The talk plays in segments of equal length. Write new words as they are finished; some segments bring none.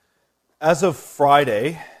As of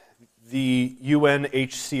Friday, the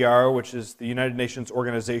UNHCR, which is the United Nations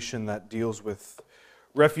organization that deals with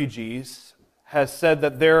refugees, has said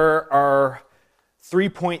that there are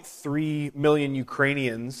 3.3 million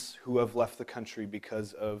Ukrainians who have left the country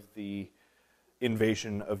because of the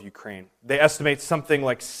invasion of Ukraine. They estimate something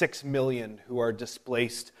like 6 million who are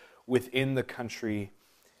displaced within the country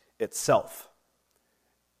itself.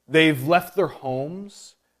 They've left their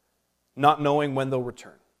homes not knowing when they'll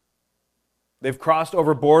return. They've crossed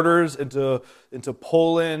over borders into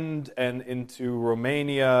Poland and into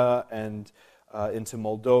Romania and into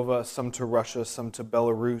Moldova, some to Russia, some to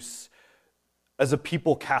Belarus, as a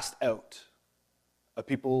people cast out, a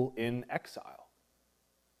people in exile.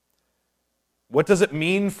 What does it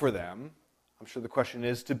mean for them? I'm sure the question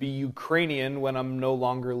is, to be Ukrainian when I'm no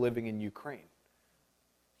longer living in Ukraine.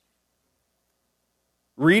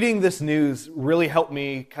 Reading this news really helped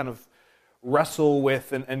me kind of wrestle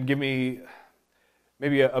with and give me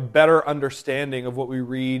maybe a better understanding of what we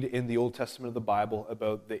read in the Old Testament of the Bible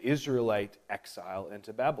about the Israelite exile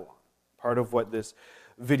into Babylon. Part of what this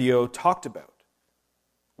video talked about.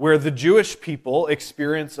 Where the Jewish people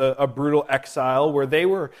experience a brutal exile, where they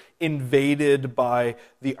were invaded by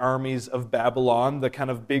the armies of Babylon, the kind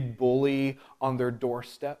of big bully on their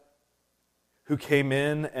doorstep, who came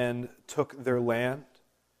in and took their land,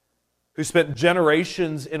 who spent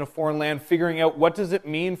generations in a foreign land figuring out, what does it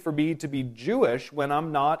mean for me to be Jewish when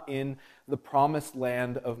I'm not in the promised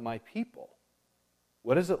land of my people?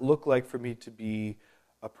 What does it look like for me to be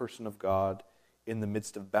a person of God in the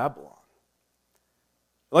midst of Babylon?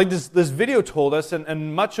 Like this video told us,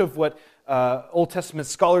 and much of what Old Testament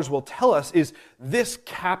scholars will tell us, is this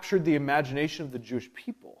captured the imagination of the Jewish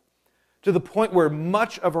people to the point where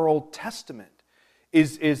much of our Old Testament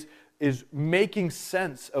is making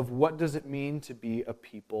sense of what does it mean to be a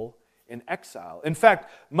people in exile. In fact,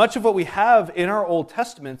 much of what we have in our Old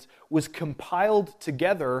Testaments was compiled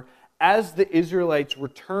together as the Israelites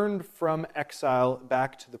returned from exile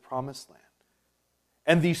back to the Promised Land.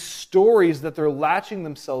 And these stories that they're latching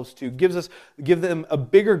themselves to give them a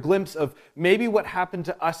bigger glimpse of maybe what happened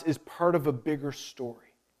to us is part of a bigger story.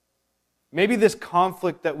 Maybe this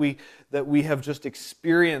conflict that we have just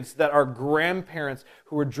experienced, that our grandparents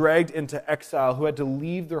who were dragged into exile, who had to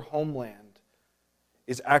leave their homeland,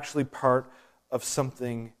 is actually part of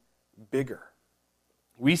something bigger.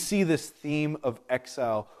 We see this theme of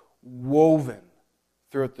exile woven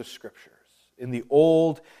throughout the Scriptures, in the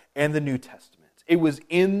Old and the New Testament. It was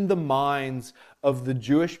in the minds of the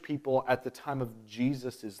Jewish people at the time of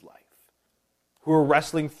Jesus' life, who were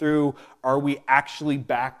wrestling through, are we actually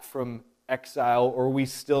back from exile, or are we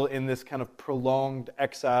still in this kind of prolonged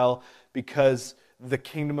exile because the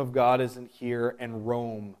kingdom of God isn't here and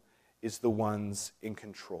Rome is the ones in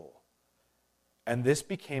control? And this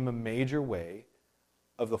became a major way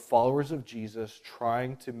of the followers of Jesus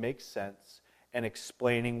trying to make sense and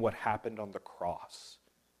explaining what happened on the cross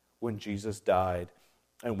when Jesus died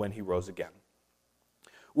and when he rose again.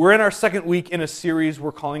 We're in our second week in a series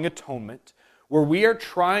we're calling Atonement, where we are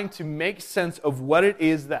trying to make sense of what it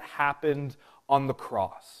is that happened on the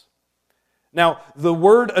cross. Now, the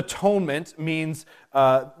word atonement means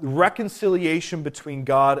reconciliation between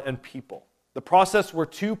God and people. The process where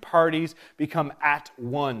two parties become at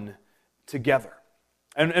one together.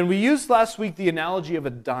 And we used last week the analogy of a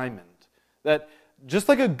diamond, that just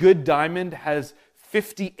like a good diamond has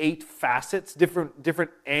 58 facets,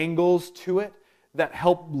 different angles to it that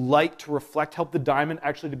help light to reflect, help the diamond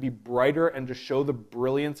actually to be brighter and to show the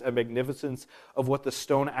brilliance and magnificence of what the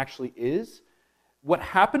stone actually is. What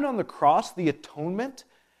happened on the cross, the atonement,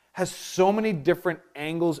 has so many different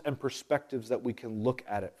angles and perspectives that we can look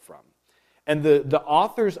at it from. And the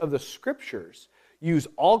authors of the Scriptures use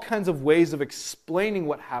all kinds of ways of explaining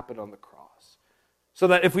what happened on the cross. So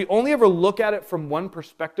that if we only ever look at it from one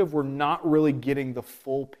perspective, we're not really getting the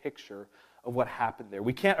full picture of what happened there.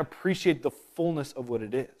 We can't appreciate the fullness of what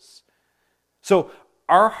it is. So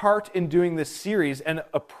our heart in doing this series and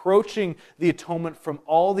approaching the atonement from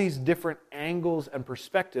all these different angles and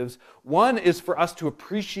perspectives, one is for us to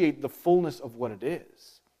appreciate the fullness of what it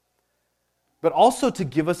is, but also to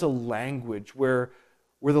give us a language where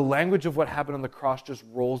the language of what happened on the cross just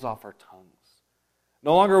rolls off our tongues.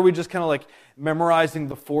 No longer are we just kind of like memorizing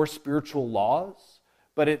the 4 spiritual laws,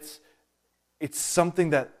 but it's something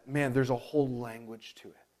that, man, there's a whole language to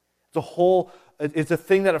it. It's a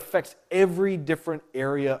thing that affects every different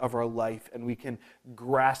area of our life, and we can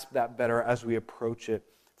grasp that better as we approach it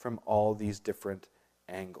from all these different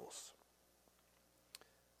angles.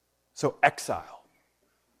 So, exile.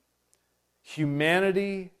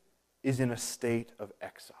 Humanity is in a state of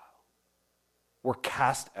exile. We're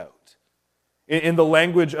cast out. In the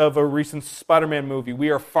language of a recent Spider-Man movie, we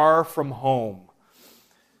are far from home.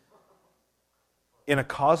 In a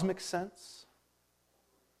cosmic sense,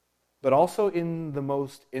 but also in the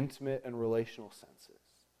most intimate and relational senses.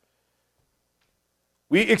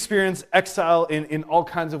 We experience exile in all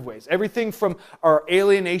kinds of ways. Everything from our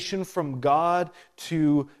alienation from God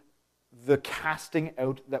to the casting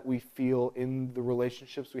out that we feel in the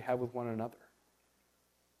relationships we have with one another.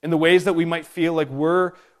 In the ways that we might feel like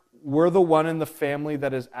we're the one in the family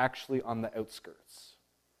that is actually on the outskirts,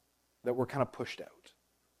 that we're kind of pushed out,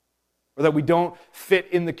 or that we don't fit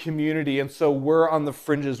in the community, and so we're on the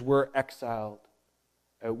fringes, we're exiled.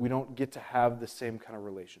 We don't get to have the same kind of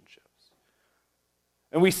relationships.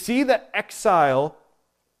 And we see that exile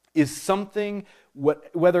is something,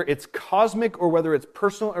 whether it's cosmic or whether it's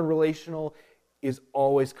personal and relational, is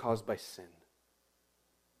always caused by sin.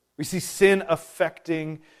 We see sin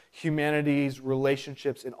affecting humanity's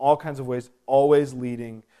relationships in all kinds of ways, always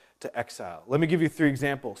leading to exile. Let me give you 3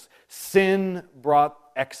 examples. Sin brought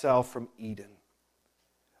exile from Eden.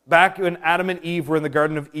 Back when Adam and Eve were in the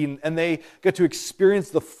Garden of Eden, and they got to experience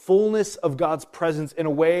the fullness of God's presence in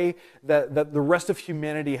a way that the rest of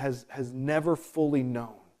humanity has never fully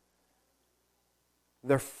known.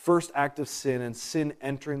 Their first act of sin and sin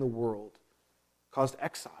entering the world caused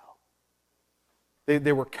exile.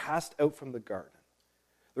 They were cast out from the garden.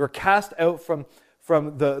 They were cast out from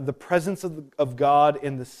the presence of God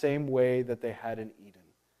in the same way that they had in Eden.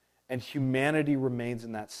 And humanity remains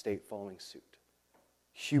in that state following suit.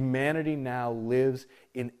 Humanity now lives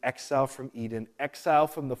in exile from Eden, exile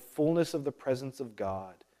from the fullness of the presence of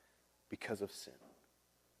God because of sin.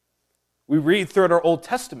 We read throughout our Old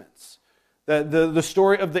Testaments the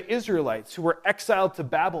story of the Israelites who were exiled to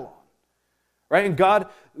Babylon. Right? And God,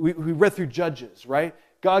 we read through Judges, right?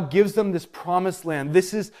 God gives them this promised land.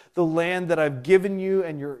 This is the land that I've given you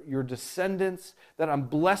and your descendants, that I'm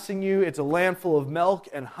blessing you. It's a land full of milk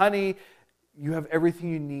and honey. You have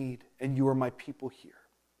everything you need, and you are my people here.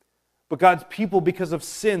 But God's people, because of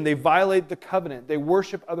sin, they violate the covenant. They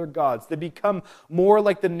worship other gods. They become more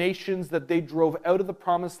like the nations that they drove out of the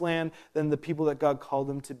promised land than the people that God called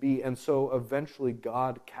them to be. And so eventually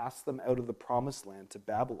God casts them out of the promised land to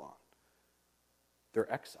Babylon.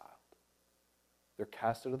 They're exiled. They're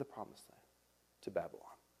cast out of the promised land to Babylon.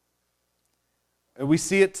 And we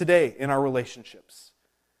see it today in our relationships.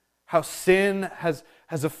 How sin has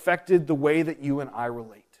affected the way that you and I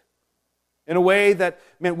relate. In a way that,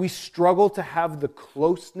 man, we struggle to have the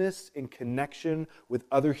closeness and connection with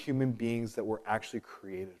other human beings that we're actually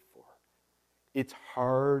created for. It's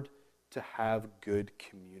hard to have good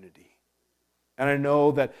community. And I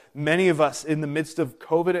know that many of us, in the midst of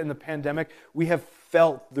COVID and the pandemic, we have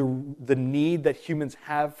felt the need that humans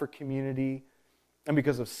have for community. And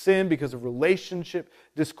because of sin, because of relationship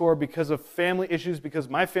discord, because of family issues, because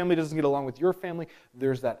my family doesn't get along with your family,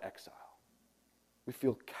 there's that exile. We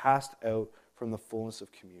feel cast out from the fullness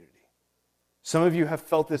of community. Some of you have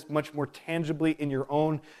felt this much more tangibly in your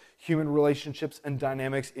own human relationships and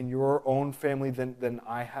dynamics in your own family than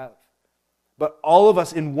I have. But all of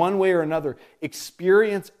us, in one way or another,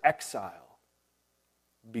 experience exile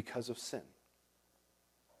because of sin.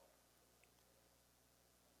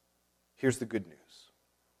 Here's the good news.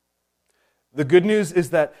 The good news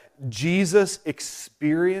is that Jesus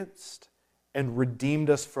experienced and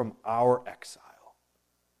redeemed us from our exile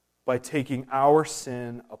by taking our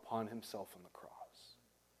sin upon himself on the cross.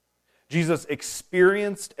 Jesus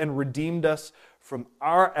experienced and redeemed us from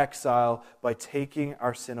our exile by taking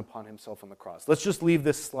our sin upon himself on the cross. Let's just leave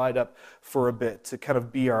this slide up for a bit to kind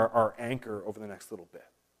of be our anchor over the next little bit.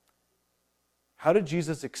 How did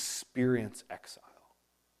Jesus experience exile?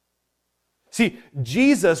 See,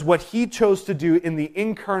 Jesus, what he chose to do in the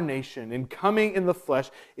incarnation, in coming in the flesh,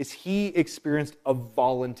 is he experienced a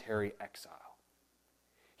voluntary exile.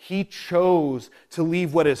 He chose to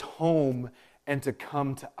leave what is home and to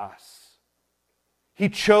come to us. He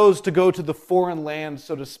chose to go to the foreign land,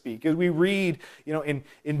 so to speak. As we read,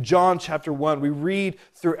 in John chapter 1, we read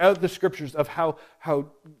throughout the scriptures of how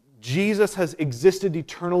Jesus has existed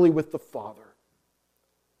eternally with the Father.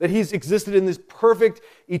 That he's existed in this perfect,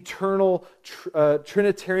 eternal,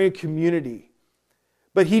 Trinitarian community.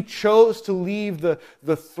 But he chose to leave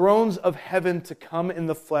the thrones of heaven to come in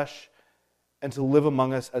the flesh and to live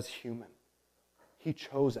among us as human. He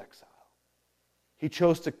chose exile. He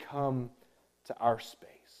chose to come to our space.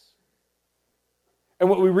 And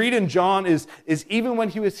what we read in John is even when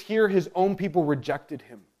he was here, his own people rejected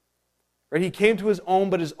him. Right? He came to his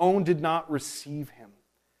own, but his own did not receive him.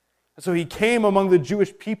 And so he came among the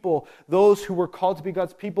Jewish people, those who were called to be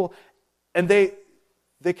God's people, and they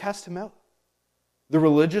cast him out. The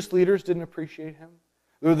religious leaders didn't appreciate him.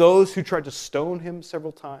 There were those who tried to stone him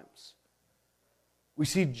several times. We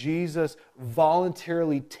see Jesus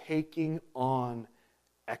voluntarily taking on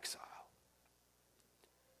exile.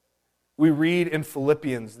 We read in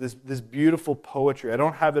Philippians this beautiful poetry. I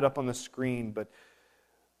don't have it up on the screen, but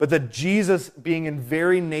that Jesus, being in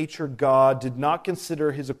very nature God, did not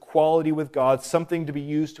consider his equality with God something to be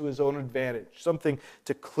used to his own advantage, something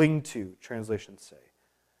to cling to, translations say.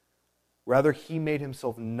 Rather, he made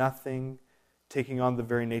himself nothing, taking on the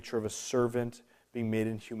very nature of a servant, being made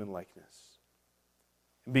in human likeness.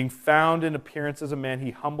 And being found in appearance as a man,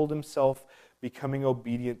 he humbled himself, becoming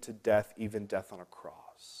obedient to death, even death on a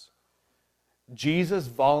cross. Jesus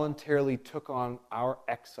voluntarily took on our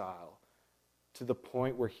exile to the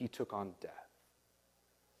point where he took on death.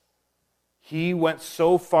 He went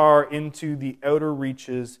so far into the outer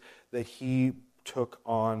reaches that he took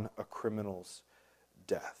on a criminal's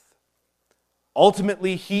death.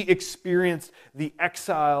 Ultimately, he experienced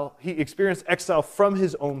exile from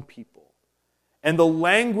his own people. And the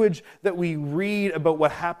language that we read about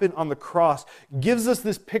what happened on the cross gives us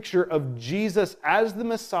this picture of Jesus as the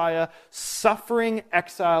Messiah suffering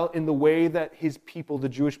exile in the way that his people, the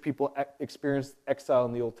Jewish people, experienced exile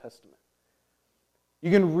in the Old Testament. You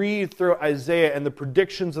can read through Isaiah and the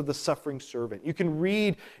predictions of the suffering servant. You can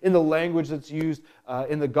read in the language that's used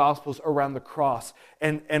in the Gospels around the cross.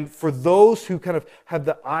 And for those who kind of have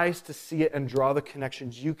the eyes to see it and draw the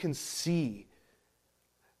connections, you can see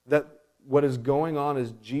that what is going on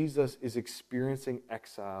is Jesus is experiencing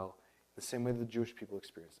exile the same way the Jewish people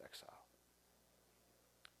experienced exile.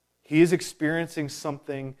 He is experiencing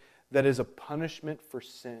something that is a punishment for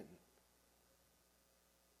sin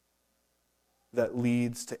that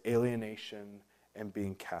leads to alienation and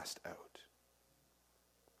being cast out.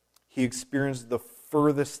 He experienced the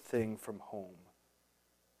furthest thing from home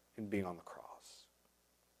in being on the cross.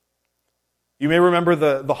 You may remember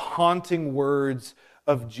the haunting words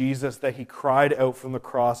of Jesus that he cried out from the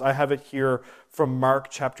cross. I have it here from Mark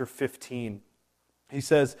chapter 15. He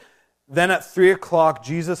says, "Then at 3:00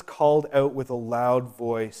 Jesus called out with a loud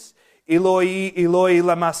voice, 'Eloi, Eloi,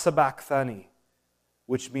 lama sabachthani,'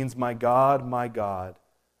 which means, my God,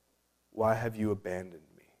 why have you abandoned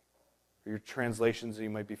me?" Or your translations, you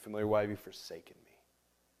might be familiar, why have you forsaken me?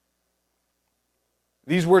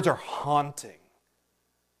 These words are haunting.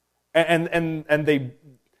 And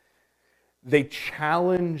they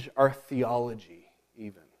challenge our theology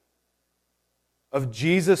even. Of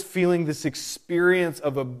Jesus feeling this experience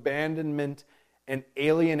of abandonment and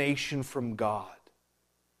alienation from God.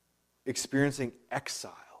 Experiencing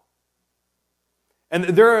exile. And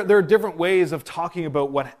there are different ways of talking about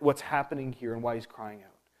what's happening here and why he's crying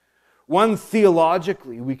out. One,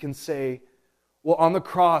 theologically, we can say, well, on the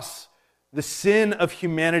cross, the sin of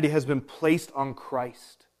humanity has been placed on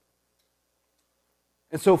Christ.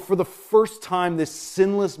 And so for the first time, this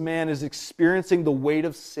sinless man is experiencing the weight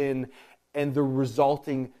of sin and the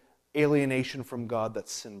resulting alienation from God that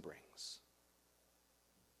sin brings.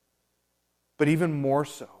 But even more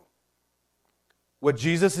so, what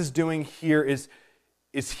Jesus is doing here is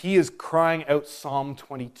he is crying out Psalm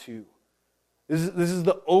 22. This is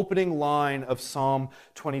the opening line of Psalm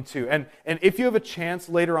 22. And if you have a chance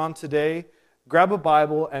later on today, grab a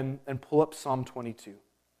Bible and pull up Psalm 22.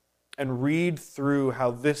 And read through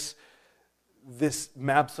how this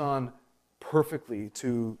maps on perfectly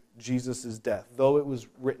to Jesus' death, though it was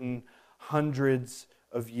written hundreds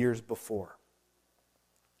of years before.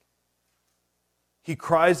 He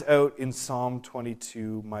cries out in Psalm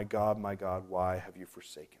 22, my God, why have you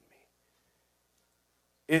forsaken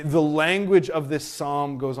me?" The language of this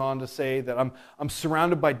psalm goes on to say that I'm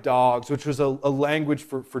surrounded by dogs, which was a language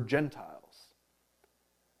for Gentiles.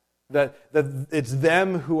 That it's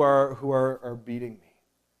them who are beating me.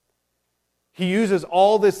 He uses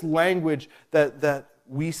all this language that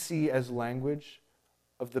we see as language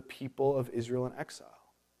of the people of Israel in exile.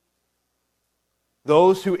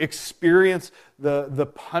 Those who experience the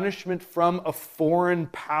punishment from a foreign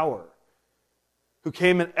power, who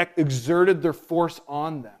came and exerted their force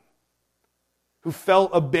on them, who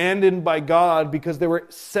felt abandoned by God because they were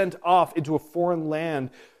sent off into a foreign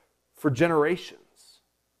land for generations.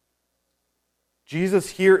 Jesus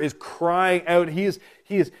here is crying out. He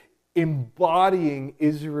is embodying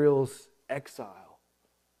Israel's exile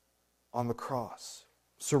on the cross.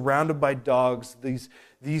 Surrounded by dogs,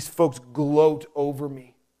 these folks gloat over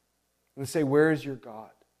me. And they say, "Where is your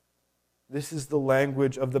God?" This is the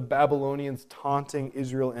language of the Babylonians taunting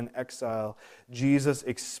Israel in exile. Jesus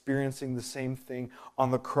experiencing the same thing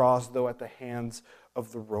on the cross, though at the hands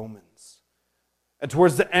of the Romans. And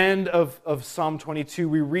towards the end of Psalm 22,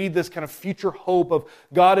 we read this kind of future hope of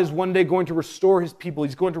God is one day going to restore his people.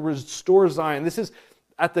 He's going to restore Zion. This is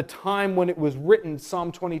at the time when it was written,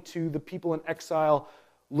 Psalm 22, the people in exile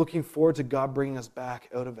looking forward to God bringing us back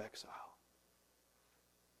out of exile.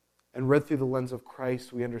 And read through the lens of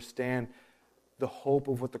Christ, we understand the hope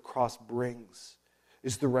of what the cross brings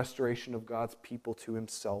is the restoration of God's people to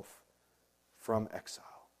himself from exile.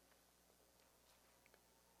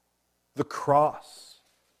 The cross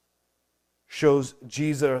shows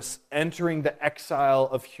Jesus entering the exile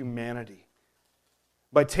of humanity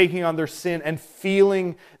by taking on their sin and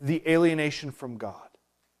feeling the alienation from God.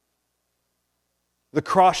 The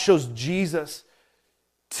cross shows Jesus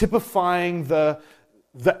typifying the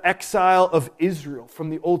exile of Israel from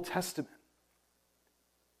the Old Testament.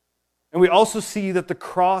 And we also see that the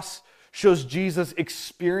cross shows Jesus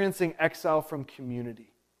experiencing exile from community.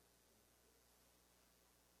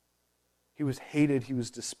 He was hated, he was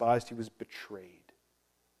despised, he was betrayed.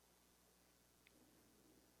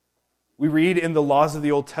 We read in the laws of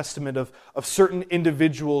the Old Testament of certain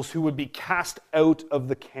individuals who would be cast out of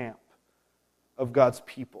the camp of God's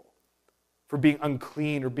people for being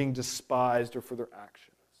unclean or being despised or for their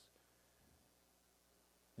actions.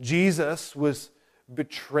 Jesus was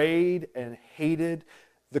betrayed and hated.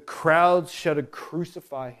 The crowds shouted,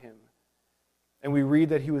 "Crucify him." And we read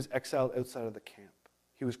that he was exiled outside of the camp.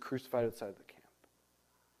 He was crucified outside of the camp.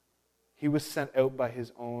 He was sent out by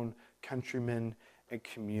his own countrymen and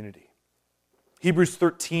community. Hebrews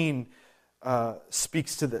 13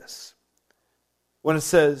 speaks to this. When it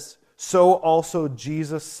says, "So also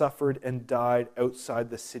Jesus suffered and died outside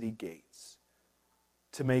the city gates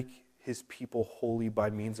to make his people holy by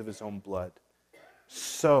means of his own blood.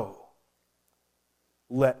 So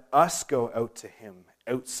let us go out to him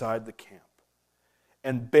outside the camp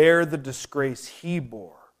and bear the disgrace he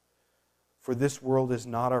bore, for this world is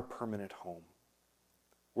not our permanent home.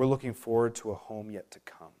 We're looking forward to a home yet to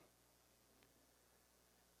come."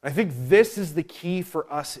 I think this is the key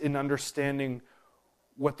for us in understanding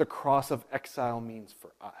what the cross of exile means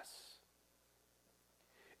for us.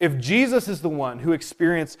 If Jesus is the one who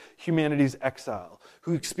experienced humanity's exile,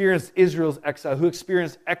 who experienced Israel's exile, who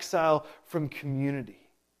experienced exile from community,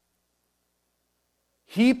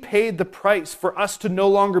 he paid the price for us to no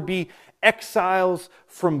longer be exiles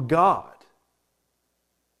from God.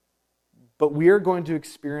 But we are going to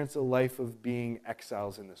experience a life of being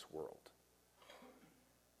exiles in this world.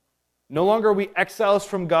 No longer are we exiles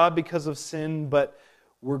from God because of sin, but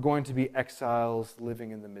we're going to be exiles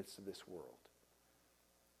living in the midst of this world.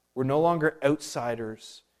 We're no longer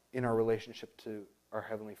outsiders in our relationship to our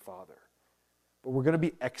Heavenly Father, but we're going to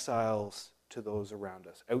be exiles to those around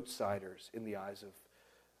us, outsiders in the eyes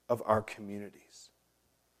of our communities.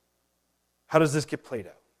 How does this get played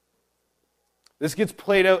out? This gets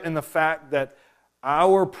played out in the fact that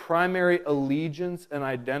our primary allegiance and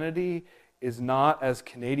identity is not as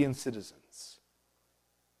Canadian citizens.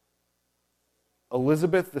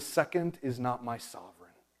 Elizabeth II is not my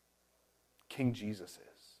sovereign. King Jesus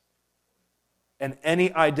is. And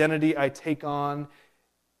any identity I take on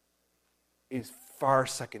is far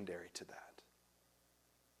secondary to that.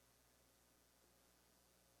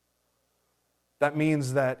 That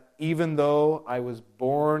means that even though I was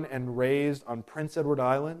born and raised on Prince Edward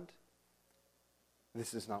Island,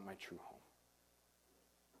 this is not my true home.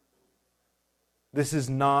 This is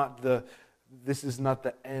not the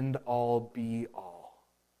end all be all.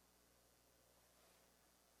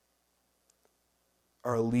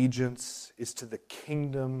 Our allegiance is to the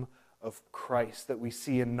kingdom of Christ that we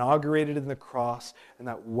see inaugurated in the cross and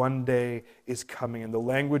that one day is coming. In the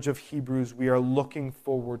language of Hebrews, we are looking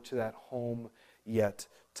forward to that home yet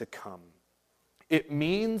to come. It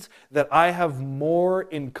means that I have more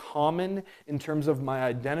in common in terms of my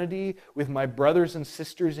identity with my brothers and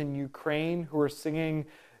sisters in Ukraine who are singing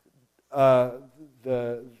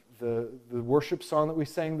the worship song that we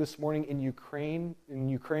sang this morning in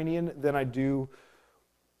Ukrainian than I do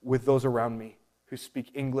with those around me who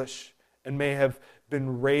speak English and may have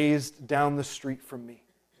been raised down the street from me.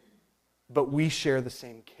 But we share the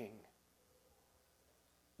same King.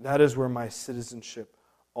 That is where my citizenship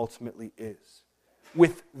ultimately is.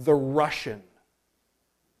 With the Russian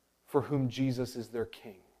for whom Jesus is their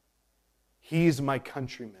king. He's my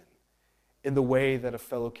countryman in the way that a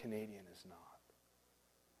fellow Canadian is not.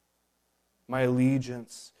 My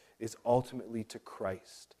allegiance is ultimately to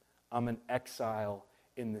Christ. I'm an exile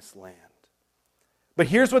in this land. But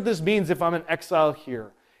here's what this means if I'm an exile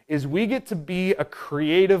here, is we get to be a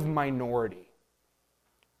creative minority.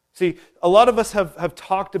 See, a lot of us have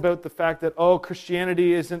talked about the fact that,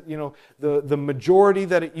 Christianity isn't, the majority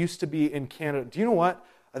that it used to be in Canada. Do you know what?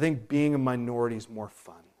 I think being a minority is more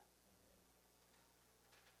fun.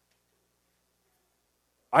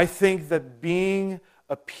 I think that being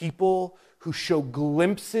a people who show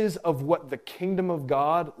glimpses of what the kingdom of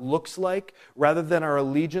God looks like, rather than our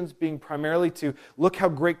allegiance being primarily to look how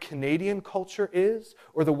great Canadian culture is,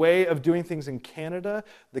 or the way of doing things in Canada,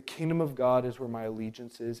 the kingdom of God is where my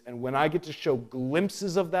allegiance is. And when I get to show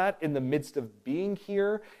glimpses of that in the midst of being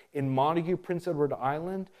here in Montague, Prince Edward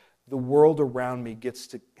Island, the world around me gets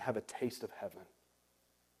to have a taste of heaven.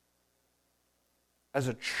 As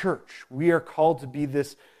a church, we are called to be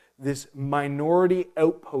this minority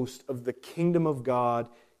outpost of the kingdom of God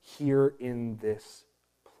here in this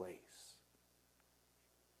place.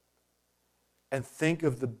 And think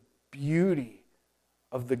of the beauty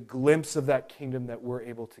of the glimpse of that kingdom that we're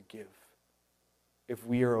able to give if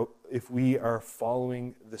we are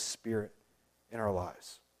following the Spirit in our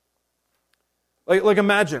lives. Like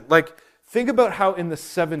imagine, think about how in the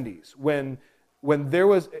 70s, when there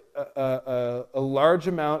was a large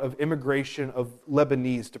amount of immigration of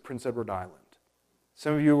Lebanese to Prince Edward Island.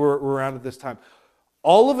 Some of you were around at this time.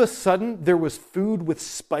 All of a sudden, there was food with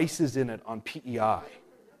spices in it on PEI.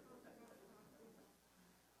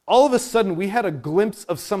 All of a sudden, we had a glimpse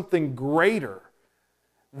of something greater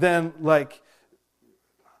than,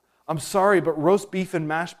 I'm sorry, but roast beef and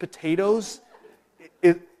mashed potatoes,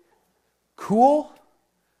 cool,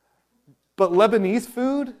 but Lebanese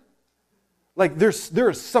food? There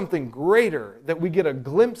is something greater that we get a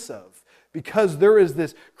glimpse of, because there is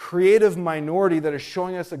this creative minority that is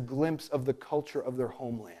showing us a glimpse of the culture of their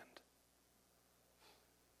homeland.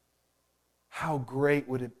 How great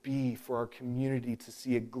would it be for our community to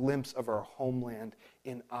see a glimpse of our homeland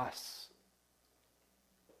in us?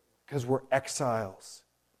 Because we're exiles.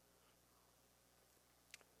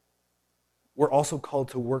 We're also called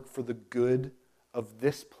to work for the good of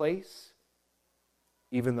this place,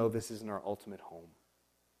 even though this isn't our ultimate home.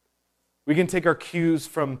 We can take our cues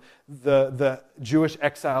from the Jewish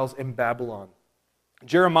exiles in Babylon.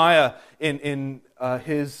 Jeremiah, in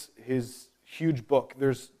his huge book,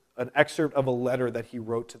 there's an excerpt of a letter that he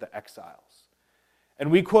wrote to the exiles.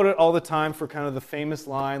 And we quote it all the time for kind of the famous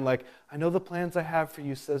line, I know the plans I have for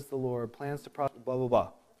you, says the Lord, plans to prosper, blah, blah,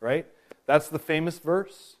 blah, right? That's the famous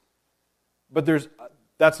verse. But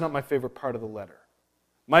that's not my favorite part of the letter.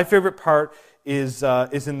 My favorite part is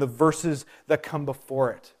in the verses that come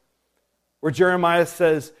before it, where Jeremiah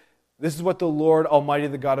says, this is what the Lord Almighty,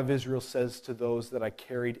 the God of Israel, says to those that I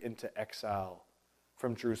carried into exile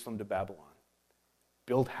from Jerusalem to Babylon.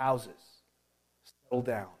 Build houses, settle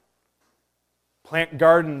down, plant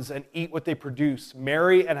gardens and eat what they produce,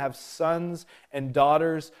 marry and have sons and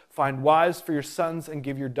daughters, find wives for your sons and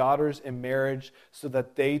give your daughters in marriage so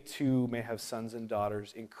that they too may have sons and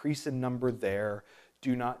daughters. Increase in number there,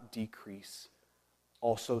 do not decrease.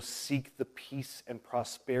 Also seek the peace and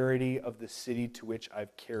prosperity of the city to which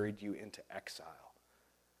I've carried you into exile.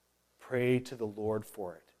 Pray to the Lord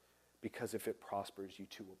for it, because if it prospers, you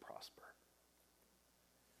too will prosper.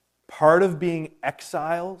 Part of being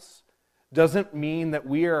exiles doesn't mean that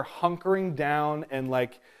we are hunkering down and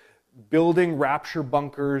building rapture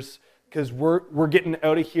bunkers because we're getting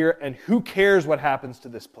out of here and who cares what happens to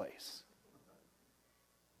this place.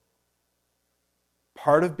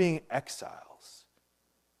 Part of being exiles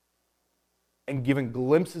and giving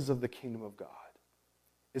glimpses of the kingdom of God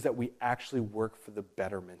is that we actually work for the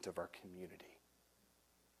betterment of our community.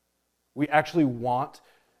 We actually want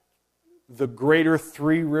the greater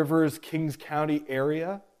Three Rivers, Kings County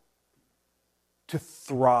area to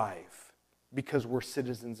thrive because we're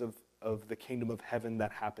citizens of the kingdom of heaven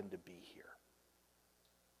that happen to be here.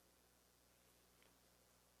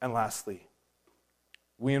 And lastly,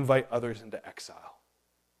 we invite others into exile.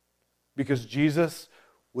 Because Jesus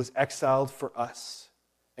was exiled for us,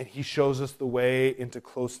 and he shows us the way into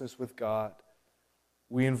closeness with God.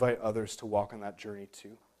 We invite others to walk on that journey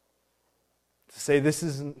too. To say, this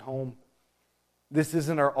isn't home. This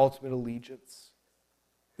isn't our ultimate allegiance.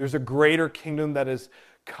 There's a greater kingdom that is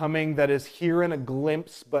coming, that is here in a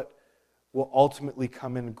glimpse, but will ultimately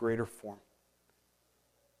come in greater form.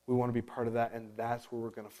 We want to be part of that, and that's where we're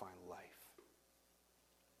going to find life.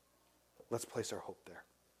 Let's place our hope there.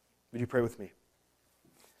 Would you pray with me?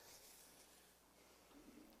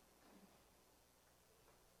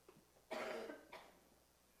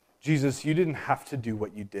 Jesus, you didn't have to do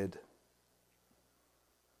what you did.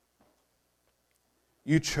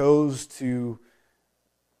 You chose to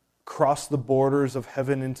cross the borders of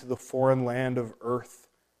heaven into the foreign land of earth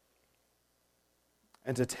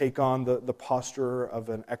and to take on the posture of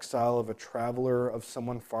an exile, of a traveler, of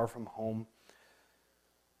someone far from home,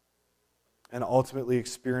 and ultimately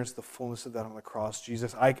experience the fullness of that on the cross.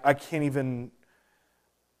 Jesus, I can't even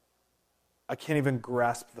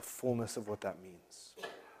grasp the fullness of what that means.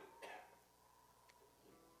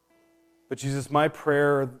 But Jesus, my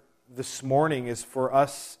prayer this morning is for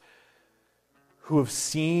us who have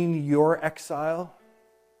seen your exile,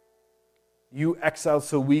 you exiled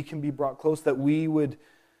so we can be brought close, that we would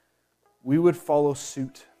follow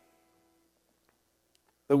suit.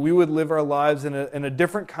 That we would live our lives in a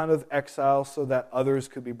different kind of exile so that others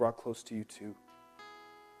could be brought close to you too.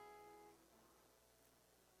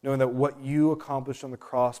 Knowing that what you accomplished on the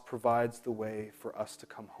cross provides the way for us to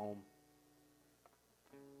come home.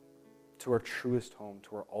 To our truest home,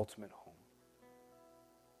 to our ultimate home.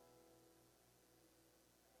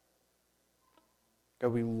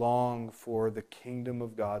 God, we long for the kingdom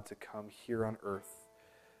of God to come here on earth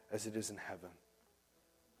as it is in heaven.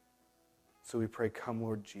 So we pray, come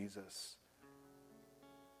Lord Jesus.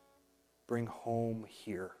 Bring home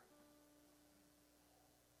here.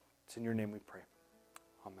 It's in your name we pray.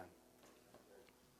 Amen.